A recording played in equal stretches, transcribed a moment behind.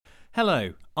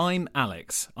Hello, I'm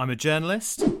Alex. I'm a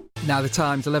journalist. Now the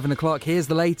time's 11 o'clock. Here's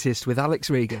the latest with Alex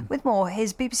Regan. With more,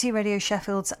 here's BBC Radio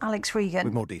Sheffield's Alex Regan.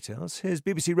 With more details, here's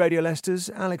BBC Radio Leicester's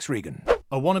Alex Regan.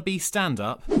 A wannabe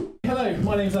stand-up. Hello,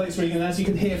 my name's Alex Regan. As you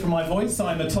can hear from my voice,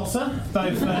 I'm a tosser.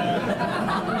 Both.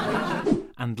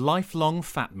 And lifelong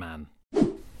fat man.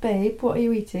 Babe, what are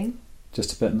you eating?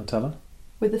 Just a bit of Nutella.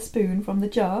 With a spoon from the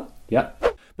jar?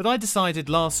 Yep. But I decided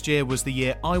last year was the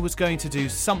year I was going to do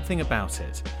something about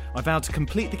it. I vowed to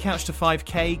complete the Couch to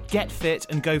 5K, get fit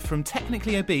and go from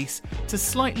technically obese to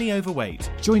slightly overweight.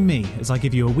 Join me as I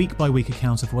give you a week-by-week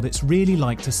account of what it's really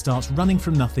like to start running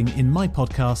from nothing in my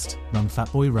podcast, Run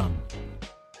Fat Boy Run.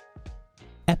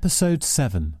 Episode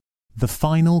 7. The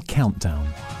Final Countdown.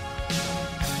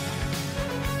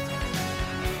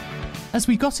 As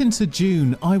we got into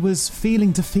June, I was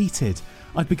feeling defeated.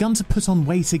 I'd begun to put on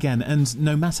weight again, and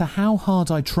no matter how hard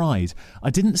I tried, I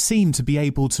didn't seem to be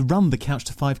able to run the Couch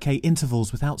to 5K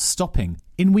intervals without stopping.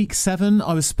 In week 7,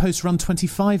 I was supposed to run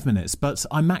 25 minutes, but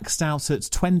I maxed out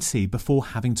at 20 before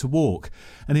having to walk.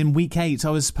 And in week 8,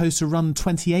 I was supposed to run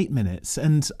 28 minutes,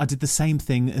 and I did the same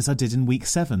thing as I did in week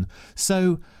 7.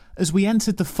 So, as we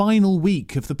entered the final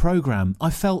week of the programme,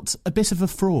 I felt a bit of a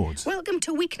fraud. Welcome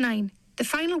to week 9, the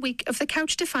final week of the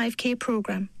Couch to 5K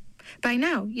programme. By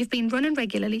now, you've been running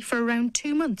regularly for around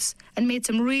 2 months and made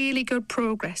some really good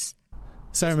progress.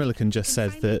 Sarah Millican just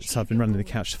said that I've been running the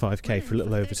Couch to 5K for a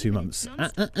little over 2 months.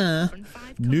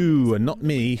 No, not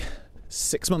me.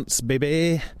 6 months,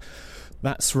 baby.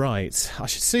 That's right. I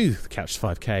should sue the Couch to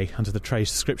 5K under the Trade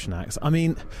Description Act. I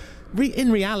mean,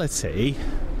 in reality,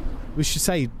 we should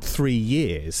say 3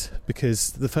 years,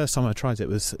 because the first time I tried it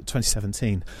was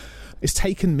 2017. It's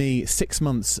taken me 6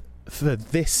 months for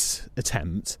this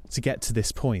attempt to get to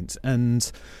this point,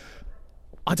 and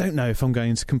I don't know if I'm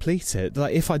going to complete it.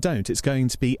 Like, if I don't, it's going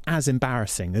to be as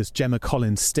embarrassing as Gemma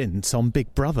Collins' stint on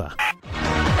Big Brother.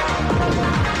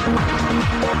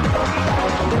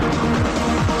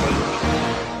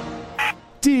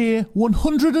 Day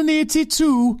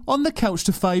 182 on the Couch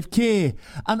to 5K,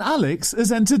 and Alex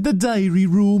has entered the diary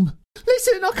room.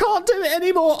 Listen, I can't do it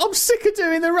anymore. I'm sick of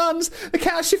doing the runs. The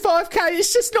Couch to 5K,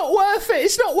 it's just not worth it.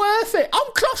 It's not worth it.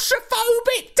 I'm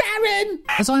claustrophobic, Darren.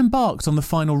 As I embarked on the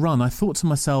final run, I thought to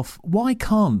myself, why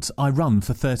can't I run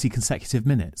for 30 consecutive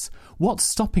minutes? What's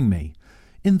stopping me?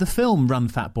 In the film Run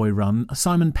Fat Boy Run,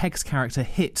 Simon Pegg's character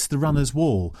hits the runner's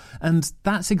wall, and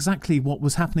that's exactly what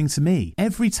was happening to me.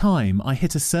 Every time I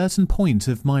hit a certain point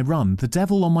of my run, the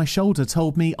devil on my shoulder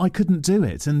told me I couldn't do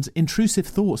it, and intrusive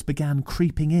thoughts began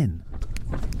creeping in.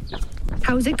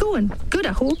 How's it going? Good,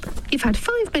 I hope. You've had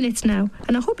 5 minutes now,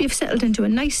 and I hope you've settled into a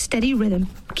nice steady rhythm.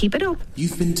 Keep it up.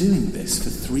 You've been doing this for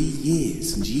 3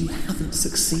 years, and you haven't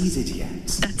succeeded yet.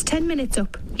 That's 10 minutes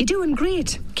up. You're doing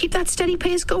great. Keep that steady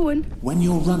pace going. When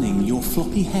you're running, your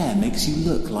floppy hair makes you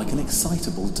look like an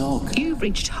excitable dog. You've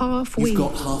reached halfway. You've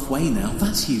got halfway now.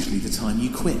 That's usually the time you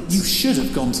quit. You should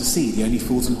have gone to see the Only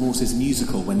Fools and Horses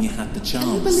musical when you had the chance.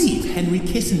 Can you believe Henry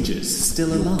Kissinger's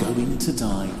still alive? You're going to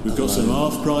die. We've got some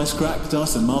half-price cracked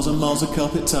ice and miles of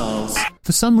carpet tiles.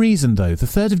 For some reason, though, the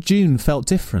 3rd of June felt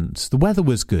different. The weather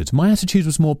was good, my attitude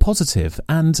was more positive,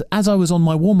 and as I was on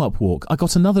my warm-up walk, I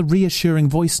got another reassuring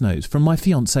voice note from my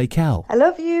fiancée, Kel. I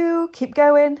love you. Keep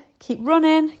going. Keep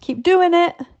running. Keep doing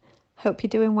it. Hope you're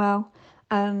doing well.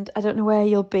 And I don't know where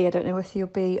you'll be. I don't know if you'll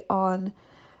be on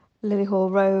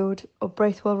Lilyhall Road or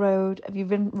Braithwell Road. Have you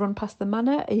run past the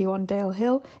manor? Are you on Dale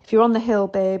Hill? If you're on the hill,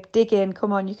 babe, dig in.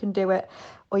 Come on, you can do it.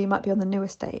 Or you might be on the new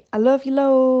estate. I love you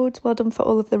loads. Well done for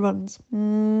all of the runs.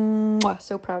 Mwah,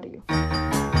 so proud of you.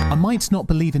 I might not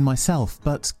believe in myself,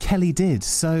 but Kelly did,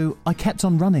 so I kept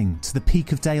on running to the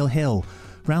peak of Dale Hill,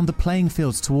 round the playing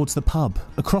fields towards the pub,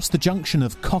 across the junction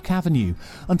of Cock Avenue,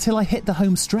 until I hit the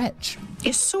home stretch.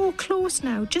 You're so close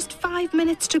now. Just 5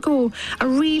 minutes to go. I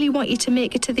really want you to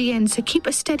make it to the end, so keep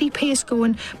a steady pace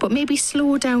going, but maybe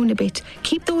slow down a bit.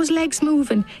 Keep those legs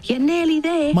moving. You're nearly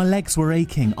there. My legs were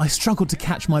aching. I struggled to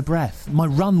catch my breath. My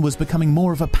run was becoming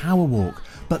more of a power walk.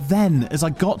 But then, as I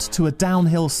got to a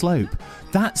downhill slope,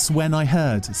 that's when I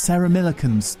heard Sarah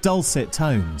Millican's dulcet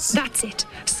tones. That's it.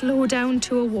 Slow down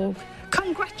to a walk.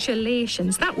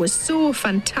 Congratulations, that was so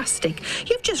fantastic.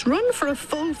 You've just run for a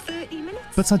full 30 minutes.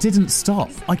 But I didn't stop.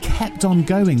 I kept on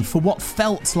going for what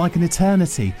felt like an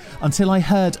eternity until I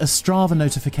heard a Strava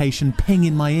notification ping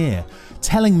in my ear,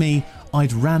 telling me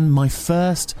I'd ran my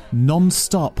first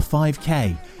non-stop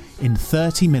 5K in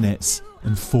 30 minutes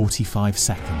and 45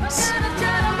 seconds.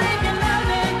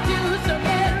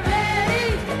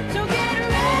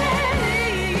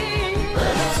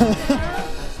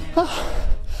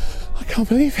 I can't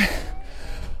believe it.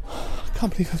 I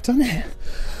can't believe I've done it.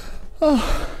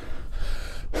 Oh,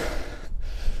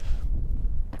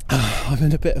 I'm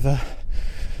in a bit of a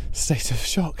state of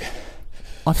shock.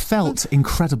 I felt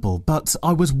incredible, but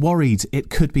I was worried it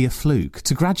could be a fluke.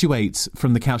 To graduate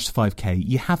from the Couch to 5K,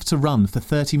 you have to run for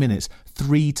 30 minutes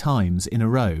 3 times in a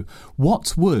row.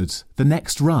 What would the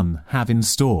next run have in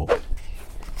store?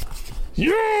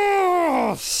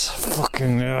 Yes!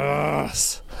 Fucking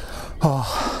yes!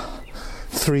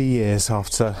 3 years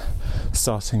after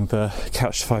starting the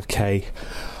Couch to 5K,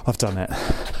 I've done it.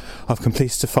 I've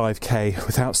completed a 5K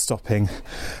without stopping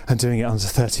and doing it under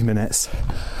 30 minutes.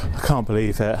 I can't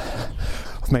believe it.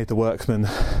 I've made the workman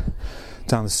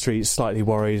down the street slightly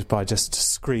worried by just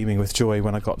screaming with joy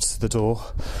when I got to the door.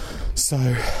 So,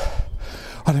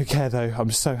 I don't care though.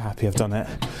 I'm so happy I've done it.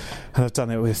 And I've done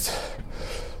it with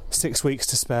 6 weeks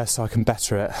to spare, so I can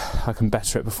better it. I can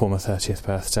better it before my 30th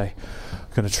birthday.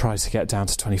 I'm going to try to get down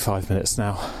to 25 minutes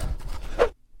now.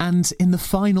 And in the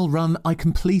final run, I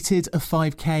completed a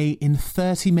 5K in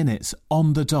 30 minutes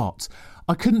on the dot.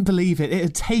 I couldn't believe it. It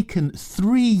had taken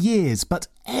 3 years, but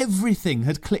everything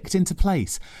had clicked into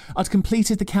place. I'd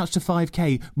completed the Couch to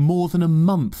 5K more than a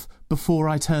month before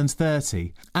I turned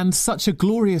 30. And such a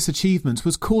glorious achievement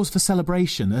was cause for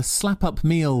celebration, a slap-up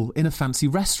meal in a fancy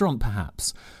restaurant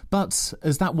perhaps. But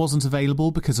as that wasn't available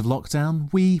because of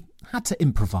lockdown, we had to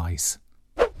improvise.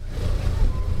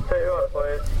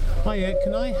 Hiya,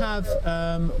 can I have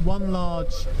one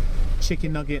large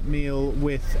chicken nugget meal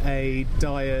with a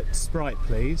diet Sprite,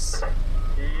 please?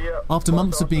 Yep. After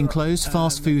months of being closed,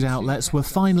 fast food outlets were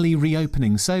finally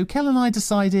reopening, so Kel and I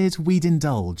decided we'd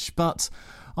indulge, but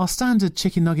our standard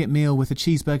chicken nugget meal with a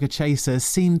cheeseburger chaser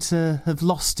seemed to have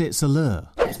lost its allure.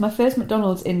 It's my first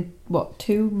McDonald's in,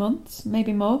 2 months?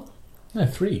 Maybe more? No,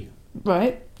 3.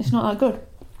 Right, it's not that good.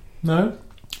 No?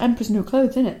 Emperor's New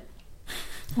Clothes, innit?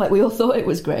 Like, we all thought it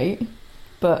was great,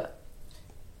 but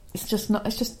it's just not.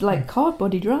 It's just like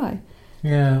cardboardy dry.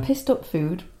 Yeah. Pissed up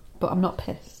food, but I'm not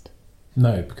pissed.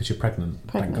 No, because you're pregnant.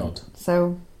 Thank God.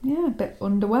 So, yeah, a bit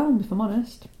underwhelmed, if I'm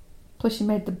honest. Plus, you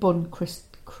made the bun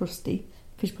crusty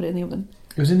because you put it in the oven.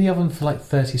 It was in the oven for like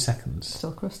 30 seconds.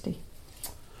 Still crusty.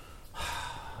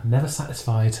 Never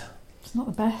satisfied. It's not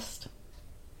the best.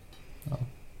 Oh.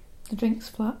 The drink's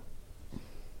flat.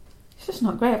 It's just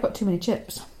not great. I've got too many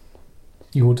chips.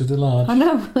 You ordered a large. I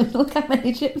know. Look how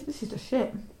many chips. This is just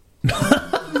shit.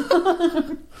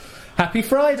 Happy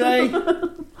Friday!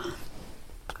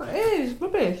 It is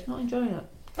rubbish. Not enjoying it.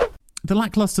 The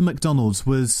lacklustre McDonald's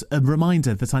was a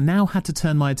reminder that I now had to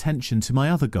turn my attention to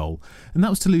my other goal, and that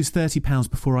was to lose £30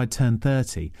 before I'd turned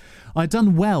 30. I'd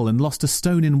done well and lost a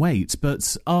stone in weight,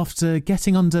 but after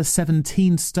getting under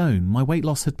 17 stone, my weight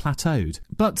loss had plateaued.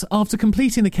 But after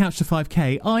completing the Couch to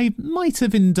 5K, I might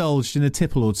have indulged in a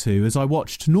tipple or two as I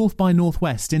watched North by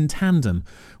Northwest in tandem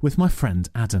with my friend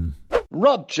Adam.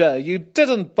 Roger, you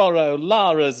didn't borrow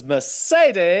Lara's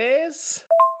Mercedes.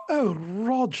 Oh,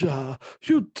 Roger,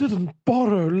 you didn't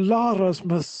borrow Lara's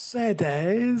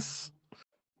Mercedes.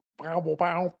 Bow, bow,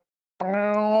 bow,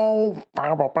 bow,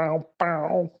 bow, bow, bow,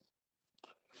 bow.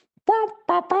 Bow,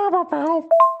 bow, bow, bow, bow.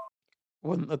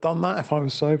 Wouldn't have done that if I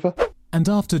was sober. And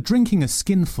after drinking a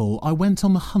skinful, I went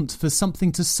on the hunt for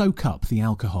something to soak up the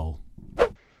alcohol.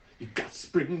 You got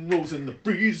spring rolls in the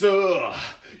freezer.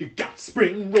 You got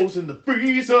spring rolls in the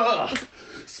freezer.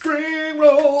 Spring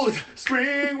rolls,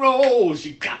 spring rolls.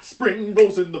 You got spring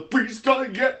rolls in the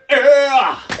freezer,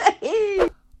 yeah.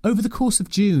 Over the course of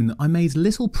June, I made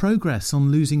little progress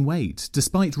on losing weight.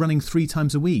 Despite running 3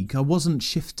 times a week, I wasn't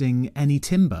shifting any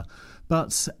timber.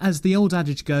 But as the old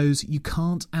adage goes, you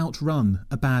can't outrun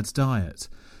a bad diet.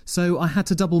 So I had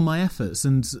to double my efforts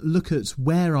and look at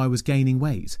where I was gaining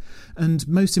weight. And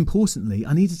most importantly,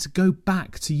 I needed to go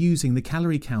back to using the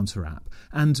calorie counter app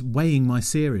and weighing my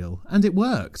cereal. And it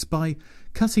worked. By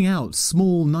cutting out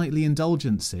small nightly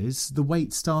indulgences, the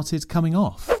weight started coming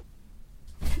off.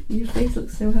 Your face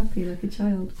looks so happy, like a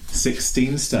child.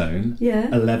 16 stone, yeah.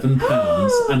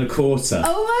 £11 and a quarter.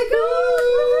 Oh my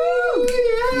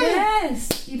God!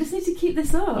 Yes! You just need to keep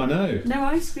this up. I know. No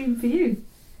ice cream for you.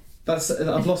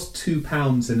 I've lost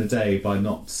 £2 in a day by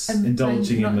not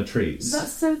indulging in the treats.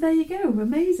 So there you go,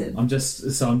 amazing. I'm just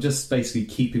basically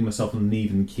keeping myself on an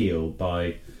even keel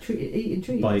by eating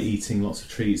treats. By eating lots of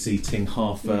treats, eating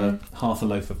half a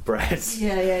loaf of bread.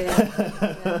 Yeah.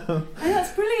 Hey,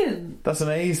 that's brilliant. That's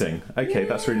amazing. Okay,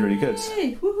 that's really, really good.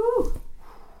 Woohoo!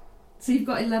 So you've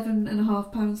got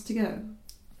 £11.5 to go.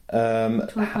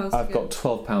 I've got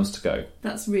 £12 to go.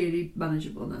 That's really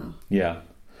manageable now. Yeah,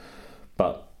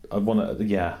 but I want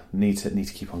to. Need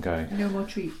to keep on going. No more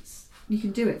treats. You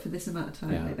can do it for this amount of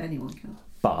time if anyone can.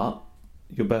 But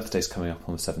your birthday's coming up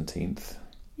on the 17th.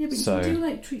 Yeah, but So- you do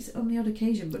like treats on the odd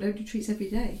occasion, but don't do treats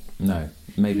every day. No,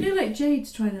 maybe. You know, like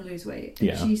Jade's trying to lose weight. And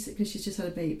Yeah. because she's just had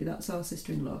a baby. That's our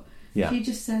sister-in-law. Yeah. She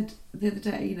just said the other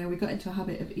day, you know, we got into a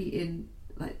habit of eating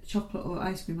like chocolate or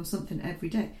ice cream or something every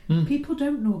day. Mm. People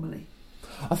don't normally.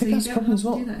 I think that's the problem as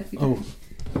well. Do that every day. Oh,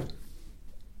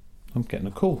 I'm getting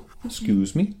a call.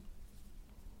 Excuse me.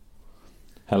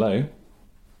 Hello.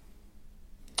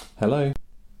 Hello.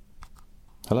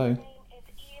 Hello. My name is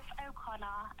Eve O'Connor,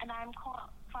 and I'm calling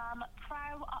from Pro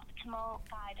Optimal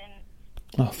Guidance.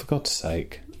 Oh, for God's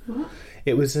sake! What?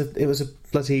 It was a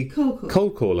bloody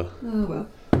cold caller. Oh well.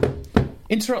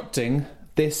 Interrupting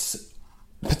this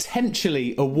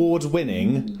potentially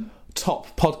award-winning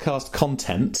top podcast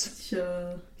content.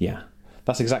 Sure. Yeah,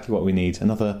 that's exactly what we need.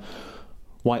 Another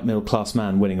white middle-class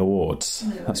man winning awards.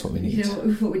 No, That's what we need. You know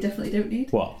what we definitely don't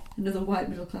need? What? Another white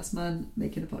middle-class man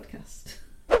making a podcast.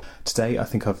 Today, I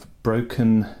think I've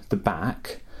broken the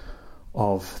back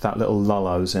of that little lull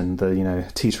I was in, the, you know,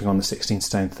 teetering on the 16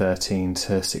 stone 13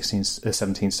 to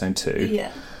 17 stone 2.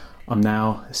 Yeah. I'm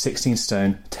now 16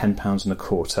 stone, 10 pounds and a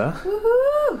quarter.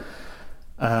 Woohoo!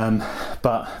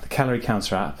 But the calorie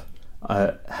counter app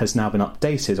has now been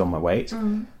updated on my weight,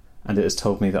 and it has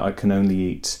told me that I can only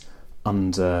eat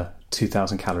under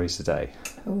 2,000 calories a day.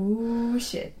 Oh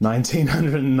shit.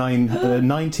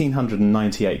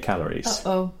 1,998 calories.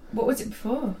 Uh-oh. What was it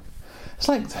before? It's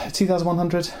like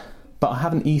 2,100, but I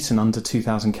haven't eaten under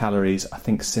 2,000 calories, I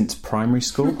think, since primary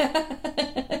school.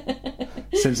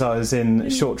 Since I was in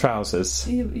short trousers.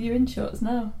 You're in shorts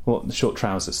now. Well, short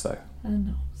trousers, though. I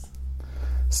know.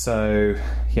 So,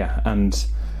 yeah, and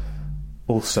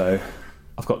also,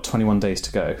 I've got 21 days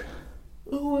to go.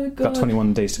 Oh my god. Got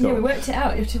 21 days to go. Yeah, we worked it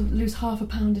out. You have to lose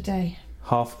 £0.5 a day.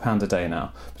 £0.5 a day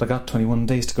now. But I got 21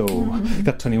 days to go.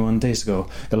 Got 21 days to go.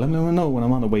 Gotta let me know when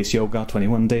I'm on the waist. Yo, got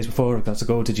 21 days before I got to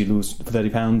go. Did you lose 30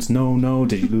 pounds? No.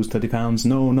 Did you lose 30 pounds?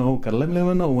 No. Gotta let me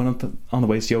know when I'm on the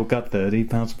waist. Yo, got 30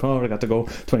 pounds before I got to go.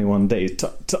 21 days.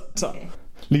 Okay.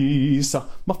 Lisa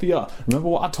Mafia. Remember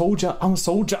what I told you? I'm a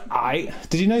soldier.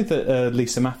 Did you know that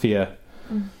Lisa Mafia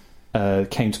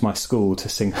came to my school to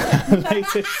sing her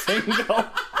latest single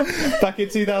back in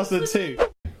 2002?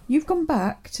 You've gone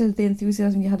back to the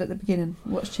enthusiasm you had at the beginning.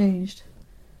 What's changed?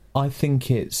 I think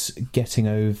it's getting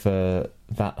over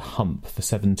that hump, the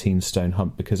 17 stone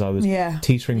hump, because I was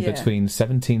teetering between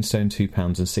 17 stone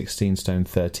 £2 and 16 stone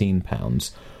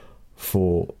 £13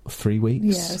 for 3 weeks.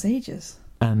 Yeah, it was ages.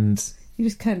 And you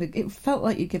just it felt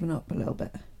like you'd given up a little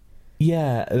bit.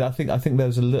 Yeah, I think there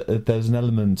was an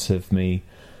element of me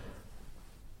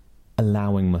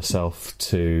allowing myself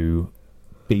to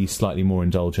be slightly more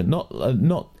indulgent,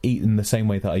 not eat in the same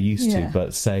way that I used to,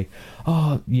 but say,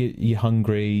 you're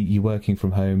hungry, you're working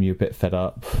from home, you're a bit fed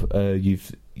up,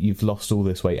 you've lost all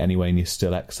this weight anyway, and you're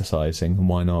still exercising, and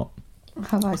why not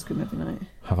have ice cream every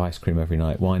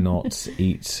night? Why not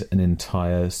eat an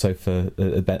entire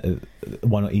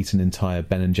why not eat an entire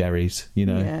Ben and Jerry's? You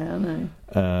know? Yeah, I know.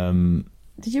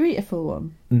 Did you eat a full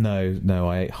one? No,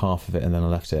 I ate half of it and then I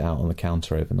left it out on the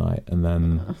counter overnight, and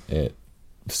then it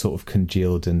sort of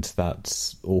congealed into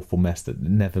that awful mess that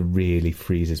never really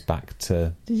freezes back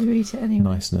to. Did you eat it anyway?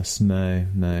 Niceness. No.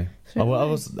 I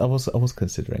was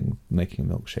considering making a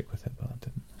milkshake with it, but I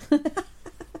didn't.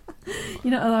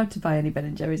 You're not allowed to buy any Ben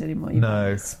and Jerry's anymore.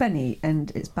 No, it's spenny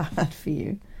and it's bad for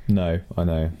you. No, I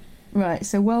know. Right,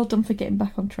 so well done for getting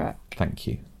back on track. Thank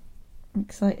you. I'm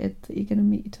excited that you're going to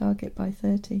meet your target by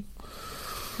 30.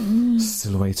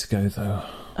 Still a way to go, though.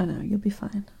 I know, you'll be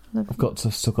fine. I've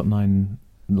still got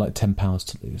 10 pounds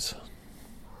to lose.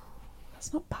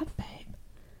 That's not bad, babe.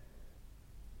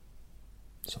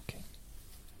 It's okay.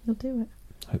 You'll do it.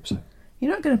 Hope so.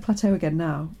 You're not going to plateau again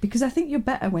now, because I think you're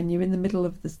better when you're in the middle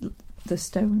of the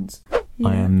stones. Yeah.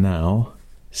 I am now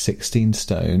 16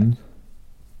 stone,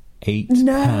 8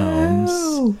 pounds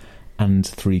and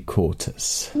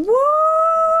 3/4.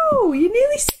 Whoa! You're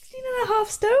nearly 16.5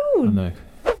 stone. I know.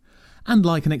 And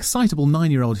like an excitable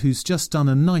 9-year-old who's just done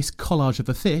a nice collage of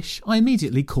a fish, I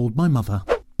immediately called my mother.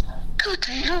 Good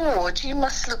Lord, you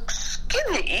must look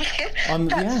skinny.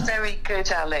 That's very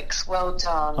good, Alex. Well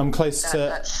done. I'm close to...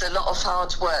 That's a lot of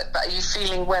hard work, but are you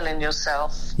feeling well in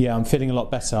yourself? Yeah, I'm feeling a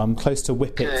lot better. I'm close to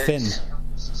whip it thin.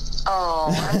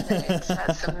 Oh, Alex,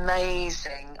 that's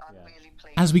amazing. I'm really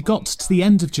pleased. As we got to the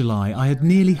end of July, I had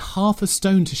nearly half a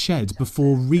stone to shed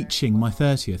before reaching my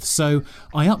 30th, so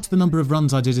I upped the number of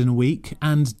runs I did in a week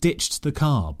and ditched the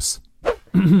carbs.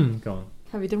 Go on.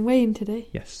 Have you done weighing today?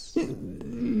 Yes.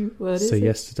 What is it?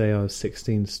 Yesterday I was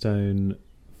 16 stone,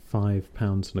 5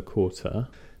 pounds and a quarter.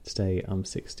 Today I'm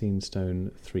 16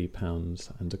 stone, 3 pounds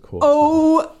and a quarter.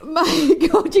 Oh my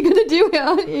God, you're going to do it,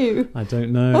 aren't you? I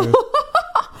don't know.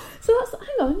 So that's,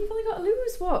 hang on, you've only got to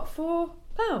lose, what, £4?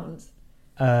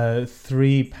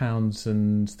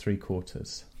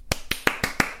 £3.75.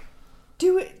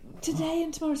 Do it today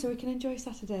and tomorrow so we can enjoy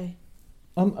Saturday.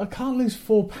 I can't lose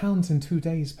 £4 in 2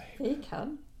 days, babe. Yeah, you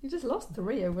can. You just lost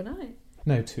 3 overnight.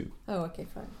 No, 2. Oh, okay,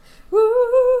 fine. Woo!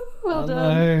 Well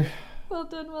done. No. Well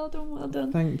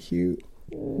done. Thank you.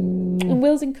 And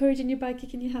Will's encouraging you by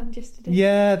kicking your hand yesterday.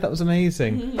 Yeah, that was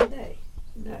amazing. Today?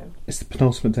 No. It's the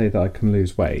penultimate day that I can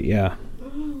lose weight, yeah.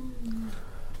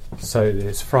 So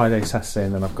it's Friday, Saturday,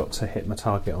 and then I've got to hit my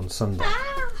target on Sunday.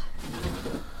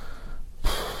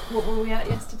 What were we at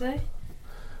yesterday?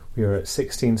 We were at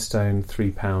 16 stone,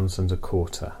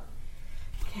 £3.25.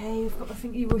 Okay, I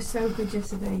think you were so good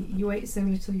yesterday. You ate so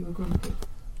little you were grumpy.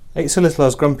 Ate so little I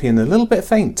was grumpy and a little bit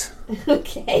faint.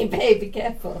 Okay, babe, be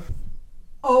careful.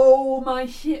 Oh my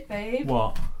shit, babe.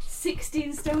 What?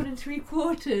 16 stone and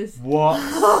 3/4. What?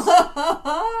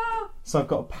 So I've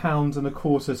got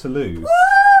 £1.25 to lose.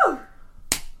 Woo!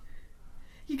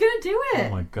 You're gonna do it. Oh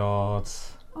my god.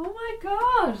 Oh my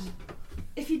god.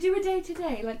 If you do a day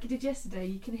today, like you did yesterday,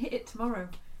 you can hit it tomorrow.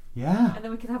 Yeah. And then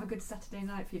we can have a good Saturday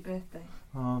night for your birthday.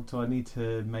 Oh, do I need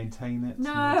to maintain it?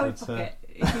 No, fuck it.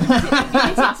 If you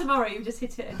hit it tomorrow, you just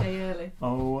hit it a day early.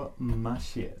 Oh my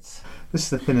shit. This is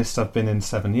the thinnest I've been in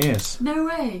 7 years. No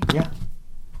way. Yeah.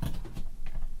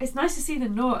 It's nice to see the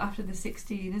naught after the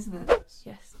 16, isn't it?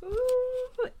 Yes.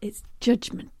 Ooh, it's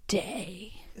Judgment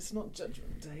Day. It's not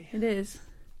Judgment Day. It is.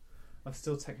 I've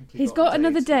still technically He's got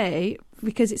another day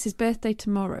because it's his birthday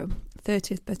tomorrow,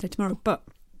 30th birthday tomorrow. But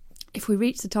if we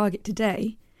reach the target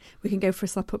today, we can go for a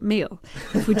slap-up meal.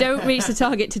 If we don't reach the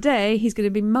target today, he's going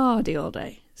to be Mardy all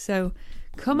day. So,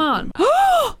 come on.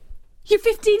 Oh! You're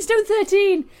 15 stone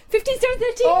 13! 15 stone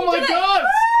 13! Oh my god!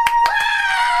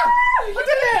 You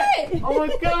did it! Oh my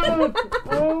god!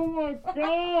 Oh my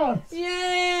god!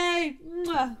 Yay!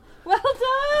 Mwah. Well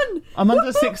done! I'm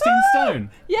under 16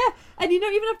 stone. Yeah, and you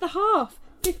don't even have the half.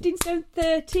 15 stone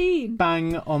 13.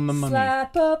 Bang on the money.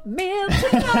 Slap up meal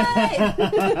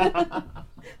tonight.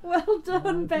 Well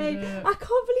done, babe. I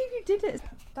can't believe you did it.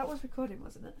 That was recording,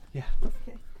 wasn't it? Yeah.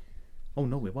 Okay. Oh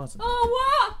no, it wasn't.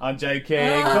 Oh, what? I'm joking.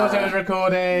 Of course I was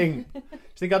recording. Do you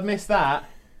think I'd miss that?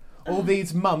 All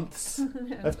these months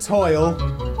of toil.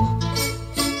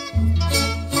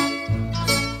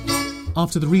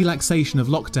 After the relaxation of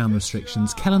lockdown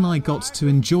restrictions, Kel and I got to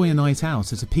enjoy a night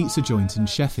out at a pizza joint in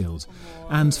Sheffield.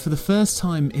 And for the first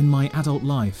time in my adult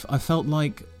life, I felt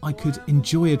like I could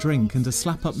enjoy a drink and a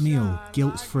slap-up meal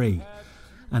guilt-free.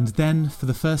 And then, for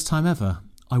the first time ever,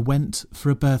 I went for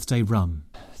a birthday run.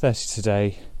 30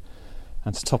 today,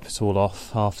 and to top it all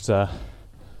off, after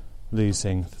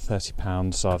losing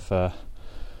 £30, I've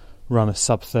run a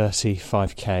sub-30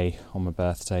 5k on my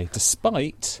birthday,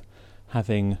 despite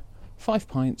having 5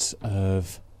 pints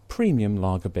of premium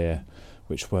lager beer,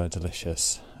 which were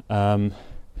delicious. Yeah,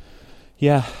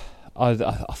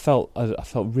 I felt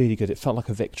really good. It felt like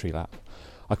a victory lap.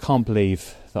 I can't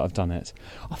believe that I've done it.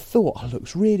 I thought I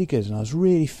looked really good and I was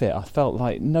really fit. I felt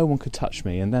like no one could touch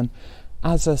me. And then,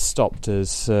 as I stopped,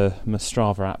 as my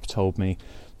Strava app told me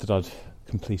that I'd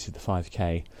completed the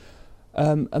 5k,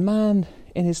 a man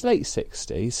in his late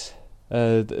 60s,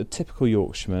 a typical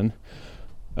Yorkshireman,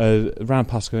 ran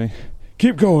past going,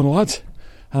 "Keep going, lad."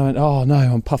 And I went, "Oh no,"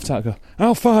 I'm puffed out. I go,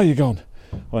 "How far are you gone?"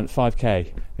 I went,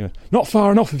 5k. He went, "Not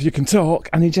far enough if you can talk."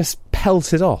 And he just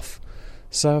pelted off.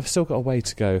 So I've still got a way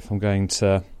to go if I'm going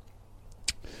to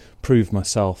prove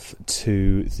myself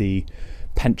to the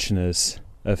pensioners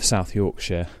of South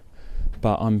Yorkshire.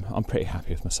 But I'm pretty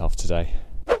happy with myself today.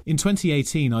 In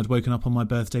 2018, I'd woken up on my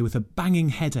birthday with a banging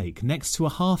headache next to a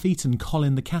half-eaten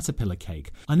Colin the Caterpillar cake.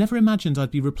 I never imagined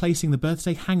I'd be replacing the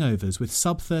birthday hangovers with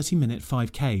sub-30-minute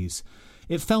 5Ks.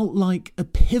 It felt like a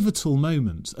pivotal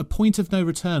moment, a point of no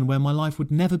return where my life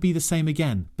would never be the same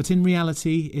again. But in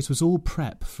reality, it was all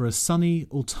prep for a sunny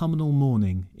autumnal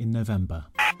morning in November.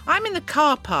 I'm in the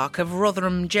car park of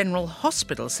Rotherham General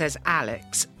Hospital, says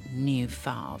Alex, new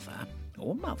father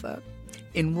or mother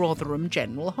in Rotherham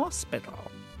General Hospital.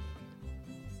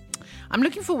 I'm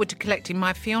looking forward to collecting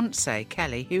my fiancée,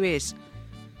 Kelly, who is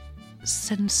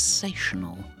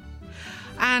sensational,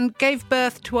 and gave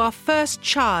birth to our first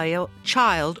child,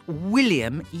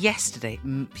 William, yesterday.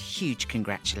 Huge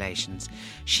congratulations.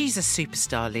 She's a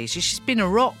superstar, Lisa. She's been a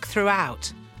rock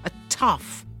throughout. A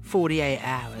tough 48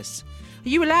 hours. Are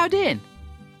you allowed in?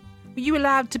 Were you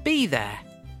allowed to be there?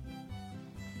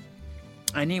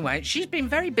 Anyway, she's been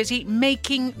very busy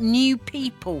making new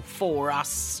people for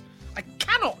us. I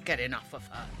cannot get enough of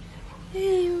her.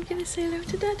 Hey, we're going to say hello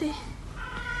to Daddy.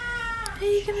 Are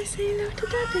you going to say hello to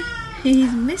Daddy?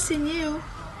 He's missing you.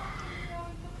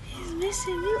 He's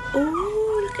Listen,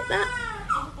 oh, look at that.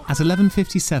 At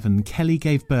 11:57, Kelly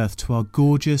gave birth to our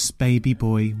gorgeous baby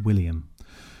boy, William.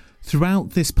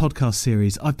 Throughout this podcast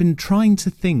series, I've been trying to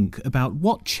think about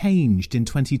what changed in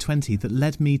 2020 that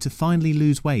led me to finally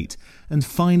lose weight and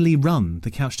finally run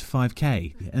the Couch to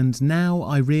 5K. And now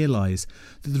I realise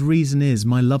that the reason is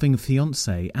my loving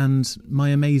fiancé and my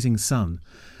amazing son.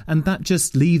 And that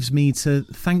just leaves me to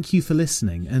thank you for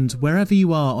listening. And wherever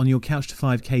you are on your Couch to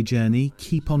 5K journey,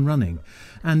 keep on running.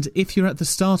 And if you're at the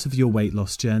start of your weight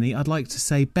loss journey, I'd like to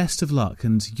say best of luck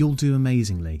and you'll do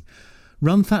amazingly.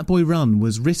 Run Fat Boy Run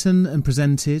was written and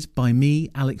presented by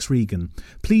me, Alex Regan.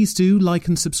 Please do like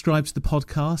and subscribe to the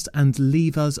podcast and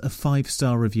leave us a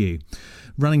 5-star review.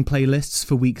 Running playlists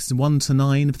for weeks 1 to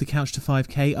 9 of the Couch to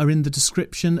 5K are in the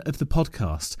description of the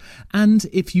podcast. And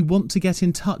if you want to get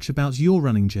in touch about your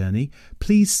running journey,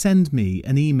 please send me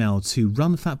an email to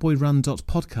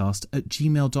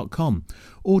runfatboyrun.podcast@gmail.com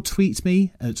or tweet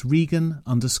me at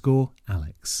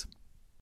Regan_Alex.